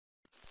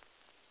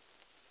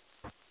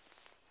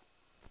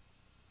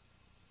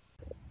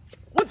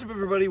What's up,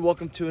 everybody?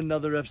 Welcome to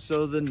another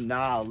episode of the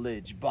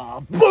Knowledge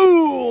Bomb.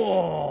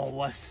 Boom!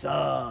 What's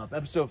up?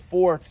 Episode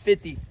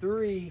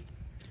 453.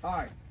 All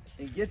right,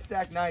 in Get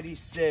Stack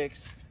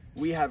 96,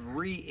 we have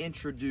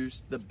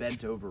reintroduced the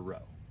bent over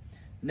row.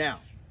 Now,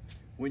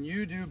 when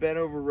you do bent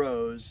over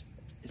rows,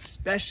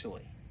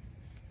 especially,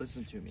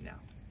 listen to me now,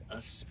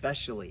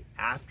 especially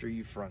after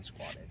you front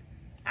squatted,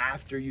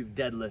 after you've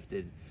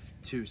deadlifted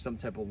to some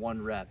type of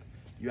 1 rep,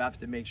 you have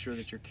to make sure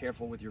that you're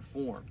careful with your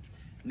form.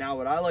 Now,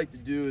 what I like to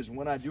do is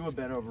when I do a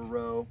bent over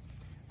row,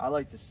 I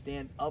like to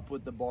stand up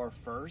with the bar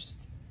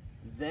first,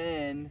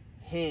 then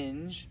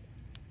hinge,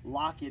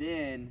 lock it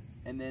in,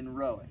 and then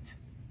row it.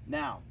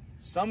 Now,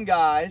 some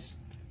guys,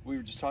 we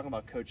were just talking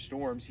about Coach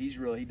Storms, he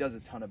does a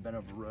ton of bent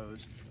over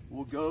rows.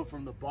 We'll go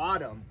from the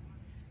bottom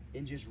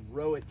and just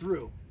row it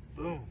through.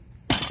 Boom.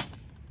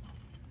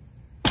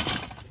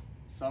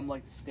 Some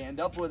like to stand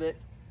up with it,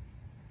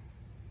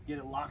 get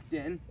it locked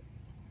in.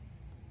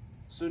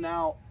 So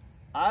now,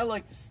 I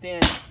like to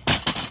stand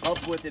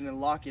up with it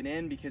and lock it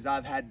in because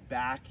I've had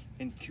back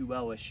and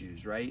QL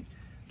issues, right?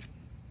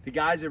 The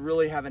guys that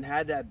really haven't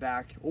had that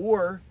back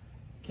or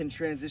can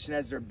transition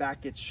as their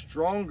back gets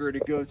stronger to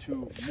go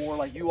to more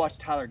like you watch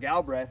Tyler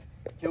Galbraith,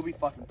 he'll be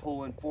fucking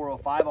pulling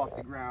 405 off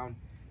the ground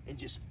and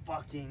just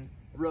fucking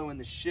rowing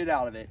the shit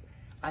out of it.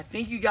 I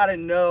think you gotta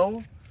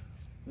know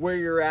where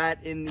you're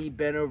at in the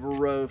bent over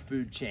row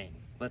food chain,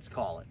 let's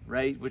call it,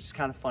 right? Which is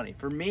kind of funny.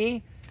 For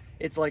me,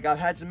 it's like I've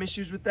had some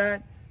issues with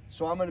that.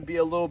 So I'm gonna be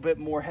a little bit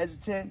more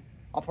hesitant.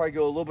 I'll probably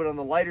go a little bit on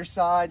the lighter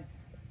side,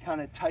 kind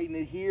of tighten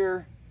it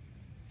here.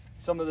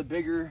 Some of the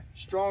bigger,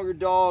 stronger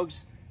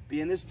dogs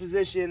be in this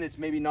position. It's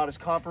maybe not as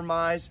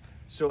compromised.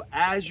 So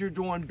as you're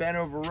doing bent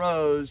over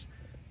rows,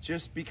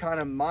 just be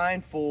kind of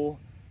mindful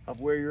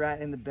of where you're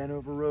at in the bent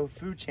over row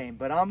food chain.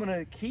 But I'm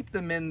gonna keep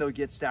them in the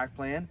Get Stack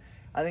plan.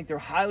 I think they're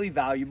highly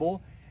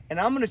valuable. And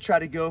I'm gonna try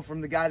to go from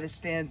the guy that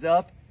stands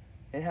up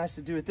and has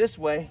to do it this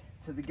way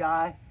to the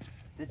guy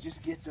that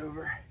just gets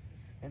over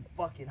and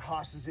fucking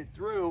hosses it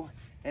through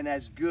and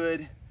has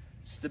good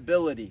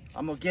stability.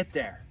 I'm gonna get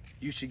there.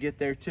 You should get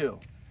there too.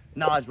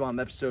 Knowledge Bomb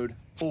episode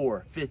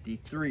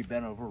 453,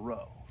 bent over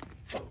row.